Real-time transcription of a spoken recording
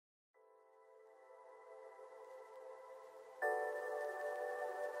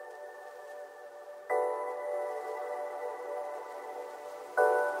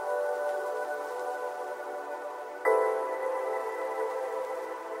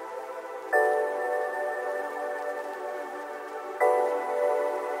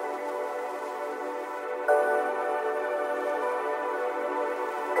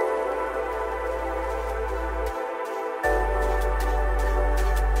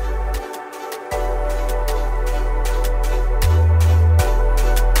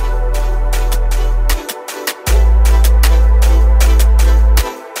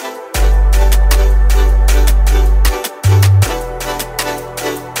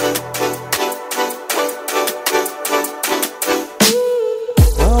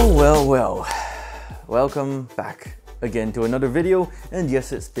Well, welcome back again to another video. And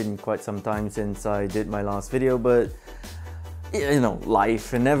yes, it's been quite some time since I did my last video, but you know,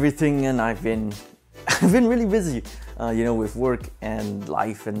 life and everything, and I've been really busy, you know, with work and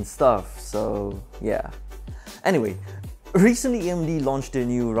life and stuff. So yeah. Anyway, recently AMD launched their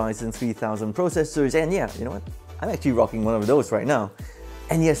new Ryzen 3000 processors, and yeah, you know what? I'm actually rocking one of those right now.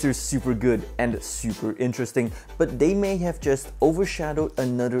 And yes, they're super good and super interesting, but they may have just overshadowed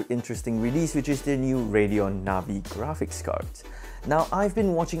another interesting release, which is their new Radeon Navi graphics cards. Now, I've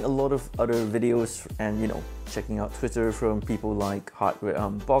been watching a lot of other videos and, you know, checking out Twitter from people like Hardware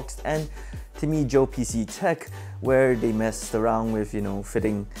Unboxed and Timmy Joe PC Tech, where they messed around with, you know,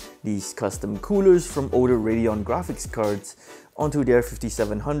 fitting these custom coolers from older Radeon graphics cards onto their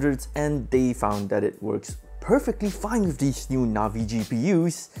 5700s, and they found that it works perfectly fine with these new Navi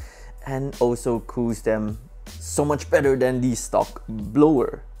GPUs and also cools them so much better than the stock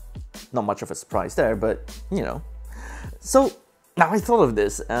blower. Not much of a surprise there, but you know. So now I thought of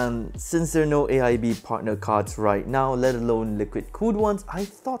this, and since there are no AIB partner cards right now, let alone liquid cooled ones, I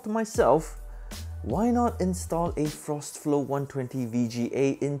thought to myself, why not install a Frostflow 120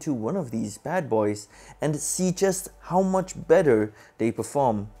 VGA into one of these bad boys and see just how much better they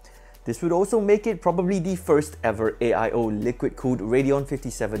perform. This would also make it probably the first ever AIO liquid-cooled Radeon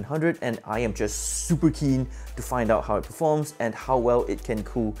 5700, and I am just super keen to find out how it performs and how well it can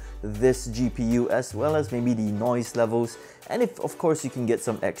cool this GPU, as well as maybe the noise levels, and if of course you can get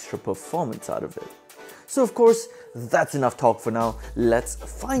some extra performance out of it. So of course, that's enough talk for now. Let's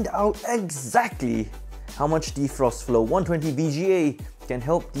find out exactly how much the Frostflow 120 VGA can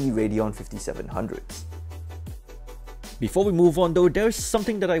help the Radeon 5700s. Before we move on though, there's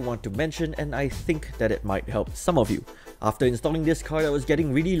something that I want to mention, and I think that it might help some of you. After installing this card, I was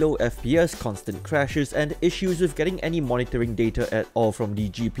getting really low FPS, constant crashes, and issues with getting any monitoring data at all from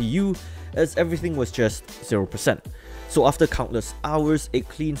the GPU, as everything was just 0%. So after countless hours, a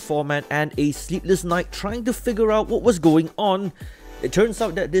clean format, and a sleepless night trying to figure out what was going on, it turns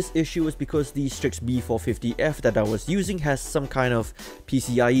out that this issue was because the Strix B450F that I was using has some kind of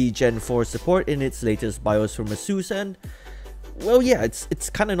PCIe Gen 4 support in its latest BIOS from ASUS, and well, yeah, it's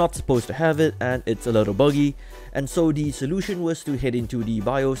kind of not supposed to have it, and it's a little buggy. And so the solution was to head into the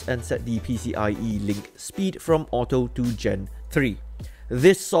BIOS and set the PCIe link speed from auto to Gen 3.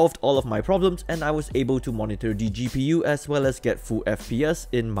 This solved all of my problems, and I was able to monitor the GPU as well as get full FPS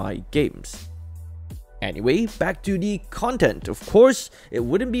in my games. Anyway, back to the content. Of course, it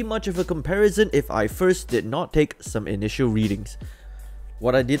wouldn't be much of a comparison if I first did not take some initial readings.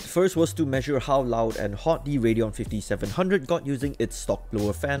 What I did first was to measure how loud and hot the Radeon 5700 got using its stock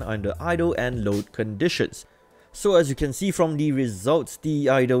blower fan under idle and load conditions. So as you can see from the results, the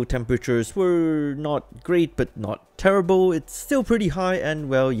idle temperatures were not great but not terrible. It's still pretty high, and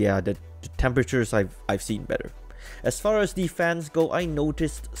well, yeah, the temperatures I've seen better. As far as the fans go, I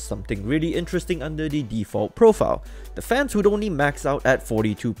noticed something really interesting under the default profile. The fans would only max out at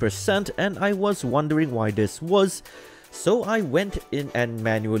 42%, and I was wondering why this was. So I went in and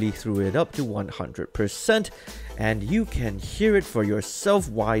manually threw it up to 100%, and you can hear it for yourself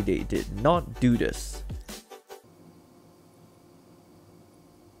why they did not do this.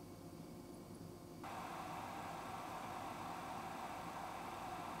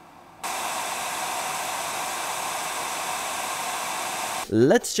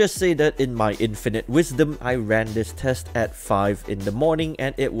 Let's just say that in my infinite wisdom, I ran this test at 5 in the morning,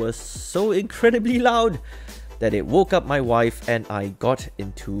 and it was so incredibly loud that it woke up my wife and I got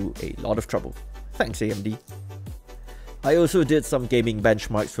into a lot of trouble. Thanks AMD. I also did some gaming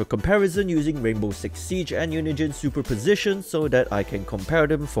benchmarks for comparison using Rainbow Six Siege and Unigine Superposition so that I can compare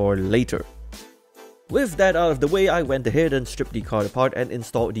them for later. With that out of the way, I went ahead and stripped the card apart and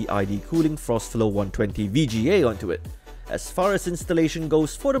installed the ID cooling Frostflow 120 VGA onto it. As far as installation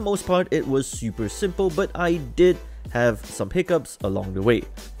goes, for the most part it was super simple, but I did have some hiccups along the way.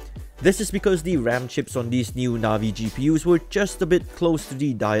 This is because the RAM chips on these new Navi GPUs were just a bit close to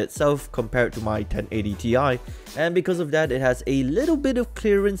the die itself compared to my 1080 Ti, and because of that it has a little bit of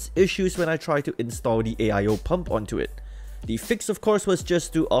clearance issues when I try to install the AIO pump onto it. The fix of course was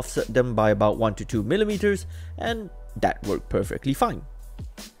just to offset them by about 1 to 2 millimeters, and that worked perfectly fine.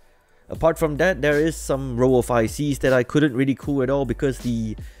 Apart from that, there is some row of ICs that I couldn't really cool at all because of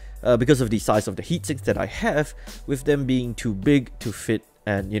the size of the heatsinks that I have, with them being too big to fit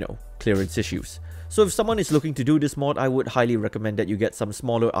and, you know, clearance issues. So if someone is looking to do this mod, I would highly recommend that you get some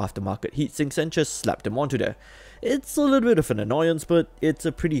smaller aftermarket heatsinks and just slap them onto there. It's a little bit of an annoyance, but it's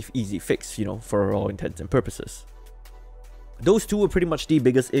a pretty easy fix, you know, for all intents and purposes. Those two were pretty much the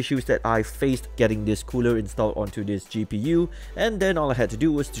biggest issues that I faced getting this cooler installed onto this GPU, and then all I had to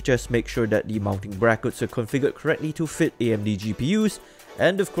do was to just make sure that the mounting brackets are configured correctly to fit AMD GPUs,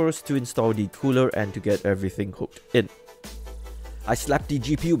 and of course to install the cooler and to get everything hooked in. I slapped the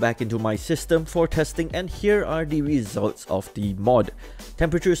GPU back into my system for testing, and here are the results of the mod.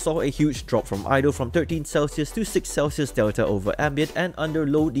 Temperature saw a huge drop from idle from 13 Celsius to 6 Celsius delta over ambient, and under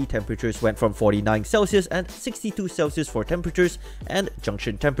load the temperatures went from 49 Celsius and 62 Celsius for temperatures and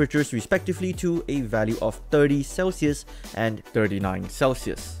junction temperatures respectively to a value of 30 Celsius and 39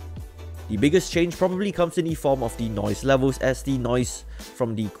 Celsius. The biggest change probably comes in the form of the noise levels, as the noise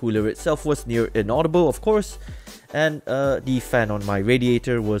from the cooler itself was near inaudible of course, and the fan on my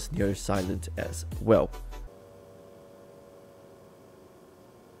radiator was near silent as well.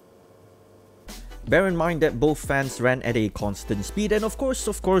 Bear in mind that both fans ran at a constant speed, and of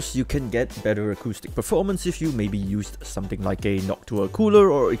course you can get better acoustic performance if you maybe used something like a Noctua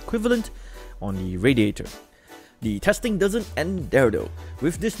cooler or equivalent on the radiator. The testing doesn't end there though.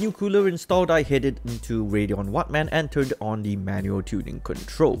 With this new cooler installed, I headed into Radeon Wattman and turned on the manual tuning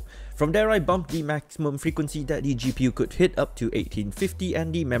control. From there I bumped the maximum frequency that the GPU could hit up to 1850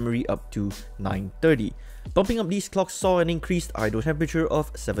 and the memory up to 930. Bumping up these clocks saw an increased idle temperature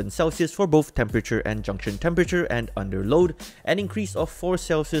of 7 Celsius for both temperature and junction temperature, and under load an increase of 4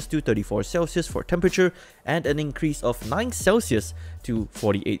 Celsius to 34 Celsius for temperature, and an increase of 9 Celsius to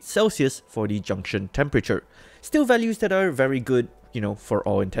 48 Celsius for the junction temperature. Still values that are very good, for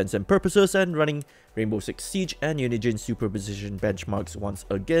all intents and purposes, and running Rainbow Six Siege and Unigine superposition benchmarks once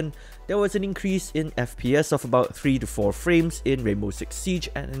again, there was an increase in FPS of about 3 to 4 frames in Rainbow Six Siege,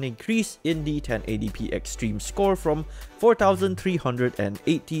 and an increase in the 1080p extreme score from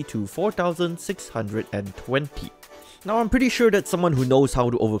 4380 to 4620. Now I'm pretty sure that someone who knows how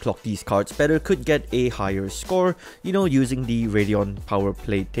to overclock these cards better could get a higher score, using the Radeon power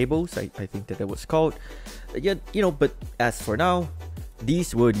play tables, I think that was called. Yet, but as for now,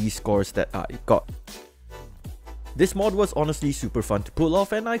 these were the scores that I got. This mod was honestly super fun to pull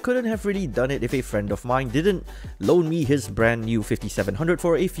off, and I couldn't have really done it if a friend of mine didn't loan me his brand new 5700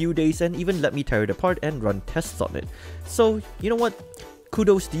 for a few days and even let me tear it apart and run tests on it. So, you know what?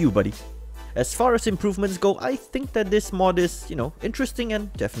 Kudos to you, buddy. As far as improvements go, I think that this mod is, interesting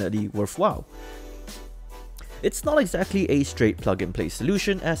and definitely worthwhile. It's not exactly a straight plug-and-play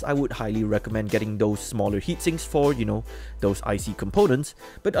solution, as I would highly recommend getting those smaller heatsinks for, those IC components,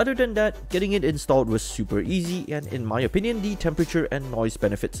 but other than that, getting it installed was super easy, and in my opinion, the temperature and noise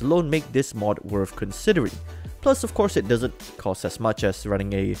benefits alone make this mod worth considering. Plus, of course, it doesn't cost as much as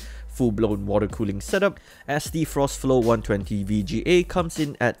running a full-blown water cooling setup, as the Frostflow 120 VGA comes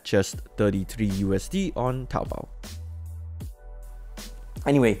in at just 33 USD on Taobao.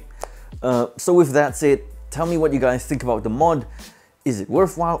 Anyway, So with that said, tell me what you guys think about the mod. Is it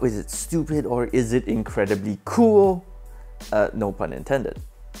worthwhile? Is it stupid? Or is it incredibly cool? No pun intended.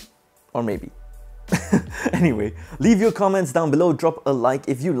 Or maybe. Anyway, leave your comments down below, drop a like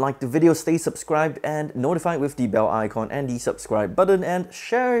if you liked the video, stay subscribed and notified with the bell icon and the subscribe button, and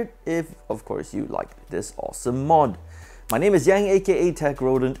share it if, of course, you liked this awesome mod. My name is Yang, aka Tech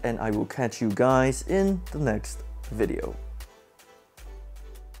Rodent, and I will catch you guys in the next video.